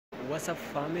What's up,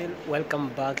 family?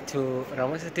 Welcome back to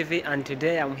Romania TV, and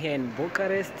today I'm here in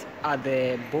Bucharest at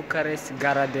the Bucharest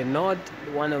Gara de Nord,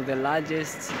 one of the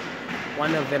largest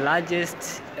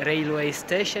railway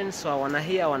stations. So I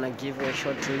wanna give you a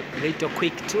short little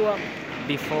quick tour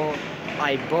before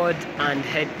I board and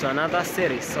head to another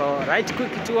city. So right,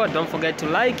 quick tour. Don't forget to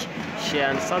like,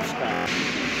 share, and subscribe.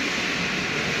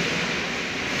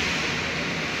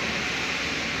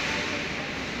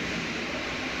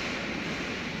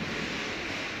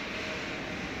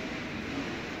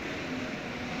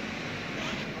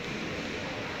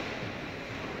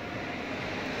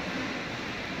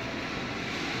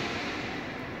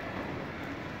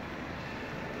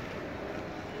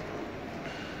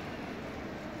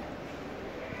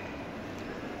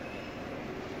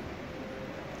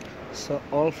 So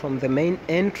all from the main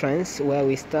entrance where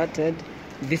we started,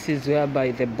 this is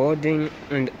whereby the boarding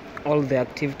and all the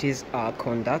activities are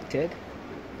conducted.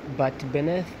 But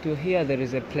beneath to here there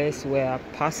is a place where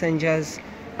passengers,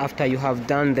 after you have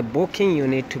done the booking, you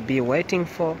need to be waiting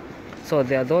for. So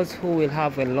there are those who will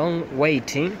have a long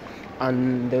waiting,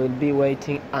 and they will be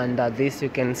waiting under this. You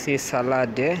can see Sala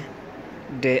de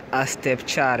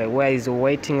Așteptare, where is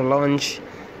waiting lounge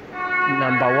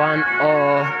number 1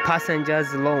 or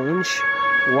passengers lounge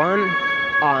 1,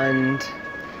 and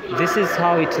this is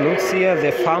how it looks here.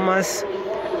 The farmers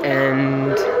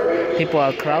and people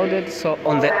are crowded. So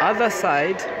on the other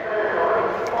side,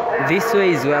 this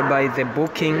way is whereby the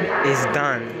booking is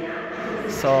done.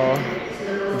 So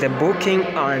the booking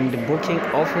and booking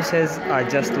offices are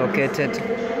just located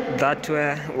that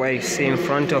way, where you see in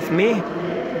front of me.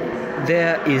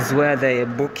 There is where the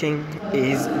booking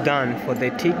is done for the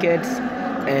tickets,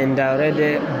 and I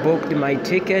already booked my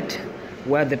ticket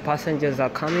where the passengers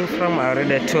are coming from. I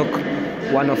already took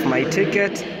one of my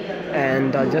tickets,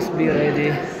 and I'll just be ready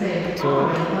to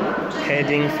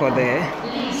heading for the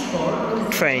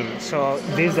train. So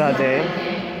these are the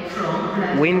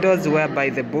windows whereby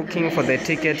the booking for the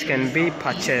ticket can be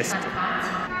purchased.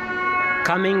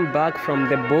 Coming back from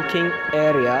the booking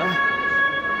area,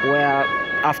 where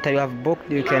after you have booked,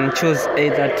 you can choose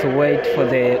either to wait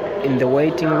for in the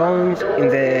waiting lounge, in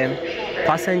the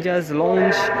passengers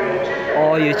lounge,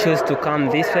 or you choose to come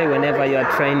this way whenever your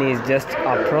train is just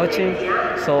approaching.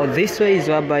 So this way is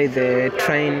whereby the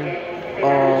train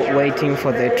or waiting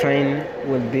for the train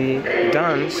will be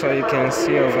done. So you can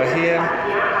see over here,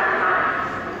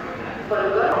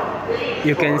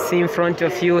 you can see in front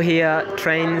of you here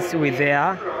trains with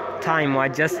their time are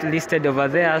just listed over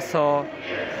there. So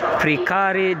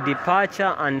precari,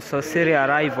 departure, and Sosiri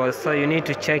arrivals. So you need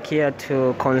to check here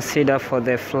to consider for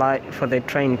the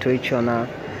train to which you wanna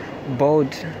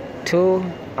board to.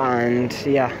 And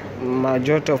yeah,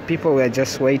 majority of people were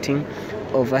just waiting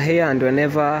over here, and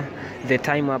whenever the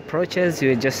time approaches,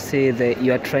 you just see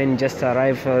your train just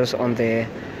arrives on the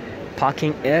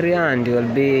parking area, and you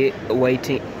will be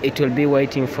waiting. It will be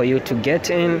waiting for you to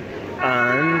get in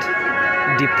and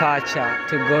departure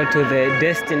to go to the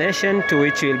destination to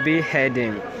which you'll be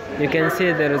heading. You can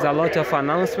see there is a lot of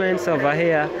announcements over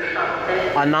here,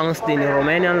 announced in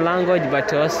Romanian language,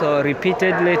 but also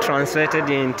repeatedly translated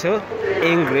into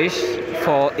English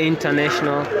for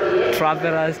international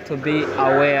travelers to be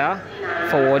aware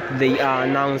for what they are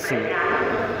announcing.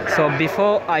 So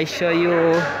before I show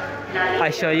you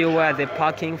where the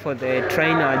parking for the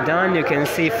train are done, you can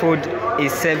see food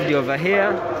is served over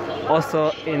here.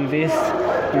 Also in this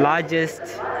largest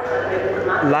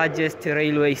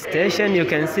railway station, you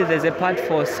can see there's a part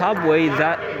for subway.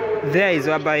 That there is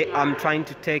whereby I'm trying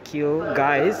to take you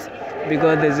guys,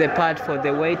 because there's a part for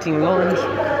the waiting lounge.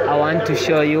 I want to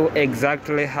show you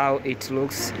exactly how it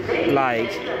looks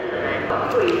like.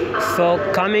 So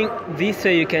coming this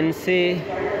way, you can see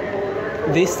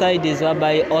this side is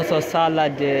whereby also Sala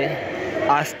de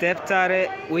Așteptare,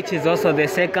 which is also the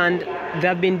second. They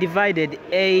have been divided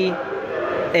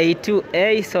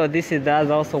A2A, so this is the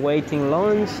other also waiting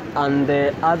lounge, and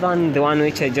the other one, the one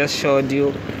which I just showed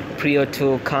you prior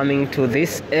to coming to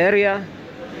this area.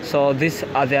 So they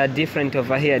are different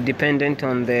over here, dependent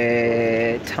on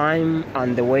the time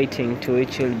and the waiting to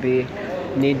which you'll be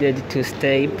needed to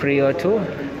stay prior to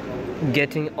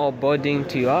getting or boarding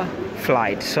to your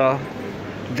flight. So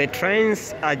the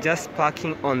trains are just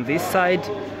parking on this side,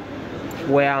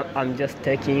 where I'm just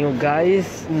taking you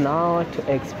guys now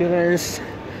to experience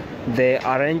the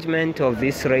arrangement of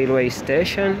this railway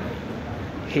station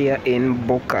here in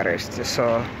Bucharest.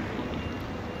 So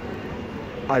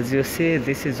as you see,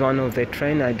 this is one of the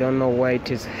train. I don't know where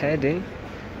it is heading.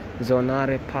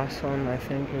 Zonare Person, I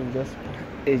think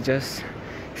it just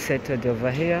settled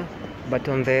over here. But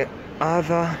on the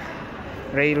other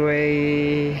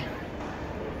railway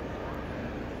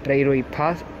railway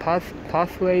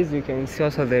pathways. You can see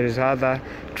also there is other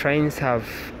trains have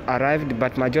arrived,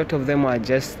 but majority of them are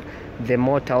just the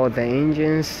motor or the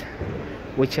engines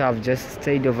which have just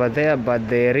stayed over there, but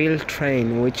the real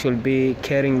train which will be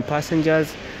carrying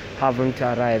passengers haven't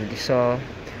arrived. So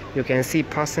you can see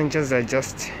passengers are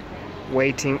just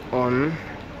waiting on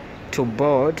to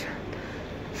board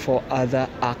for other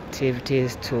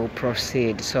activities to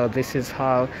proceed. So this is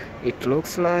how it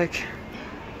looks like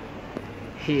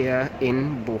here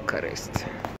in Bucharest.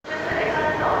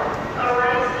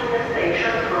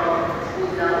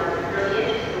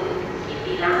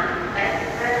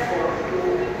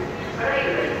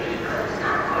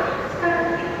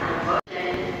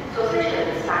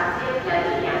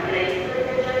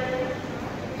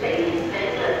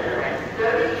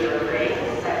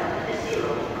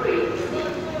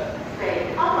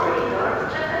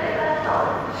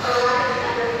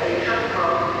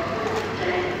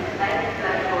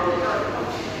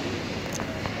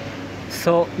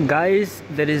 So guys,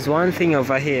 there is one thing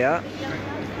over here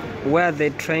where the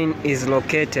train is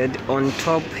located. On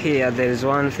top here there is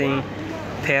one thing,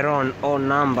 perron or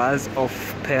numbers of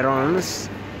perrons.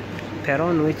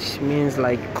 Perron, which means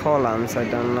like columns, I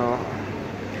don't know.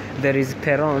 There is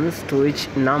perrons to which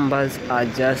numbers are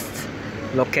just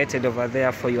located over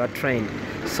there for your train.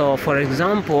 So for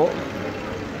example,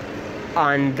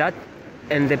 and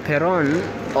the perron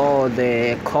or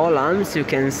the columns, you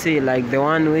can see like the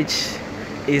one which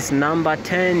is number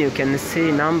 10. You can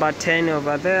see number 10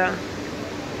 over there.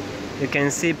 You can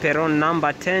see perron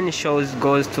number 10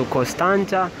 goes to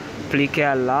Constanta,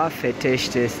 Plica La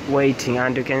Fetește waiting,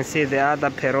 and you can see the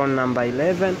other perron number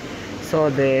 11.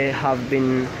 So they have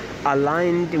been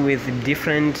aligned with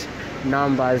different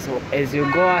numbers. As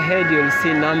you go ahead, you'll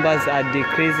see numbers are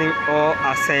decreasing or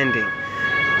ascending.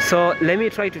 So let me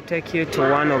try to take you to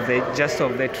one of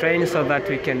the trains so that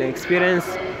we can experience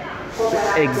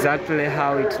exactly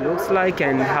how it looks like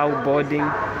and how boarding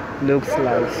looks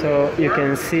like. So you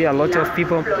can see a lot of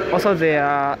people. Also there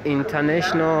are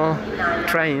international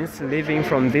trains leaving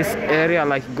from this area,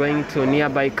 like going to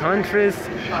nearby countries,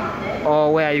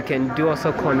 or where you can do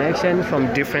also connection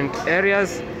from different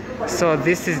areas. So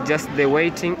this is just the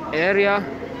waiting area.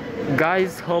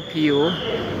 Guys, hope you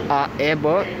are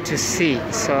able to see.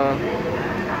 So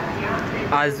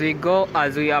as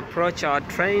we approach our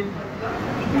train,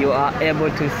 you are able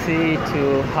to see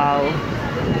to how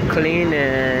clean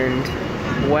and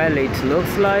well it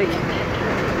looks like,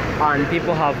 and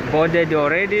people have boarded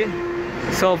already.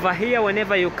 So over here,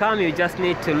 whenever you come, you just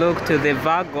need to look to the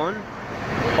wagon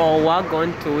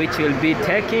to which you'll be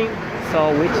taking.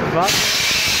 So which wagon?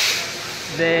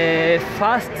 The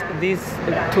first, these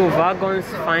two wagons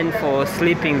fine for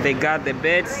sleeping. They got the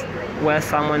beds where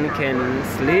someone can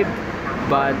sleep,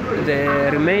 but the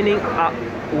remaining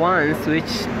ones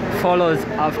which follows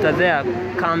after there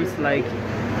comes like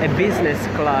a business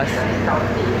class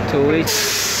to which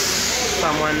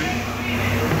someone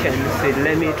can sit.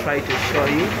 Let me try to show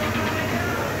you.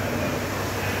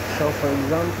 So for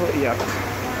example, yeah,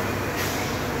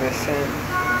 the same.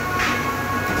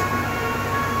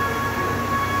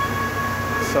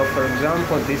 So for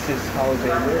example, this is how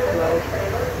they look like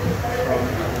from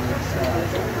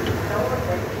inside.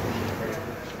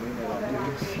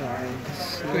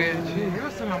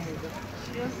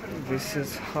 This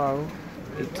is how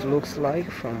it looks like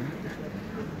from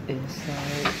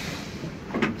inside.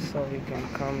 So you can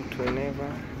come to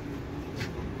whenever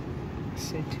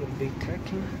seat you'll be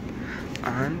taking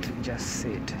and just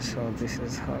sit. So this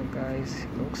is how, guys,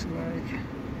 it looks like.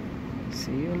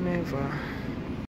 See you never.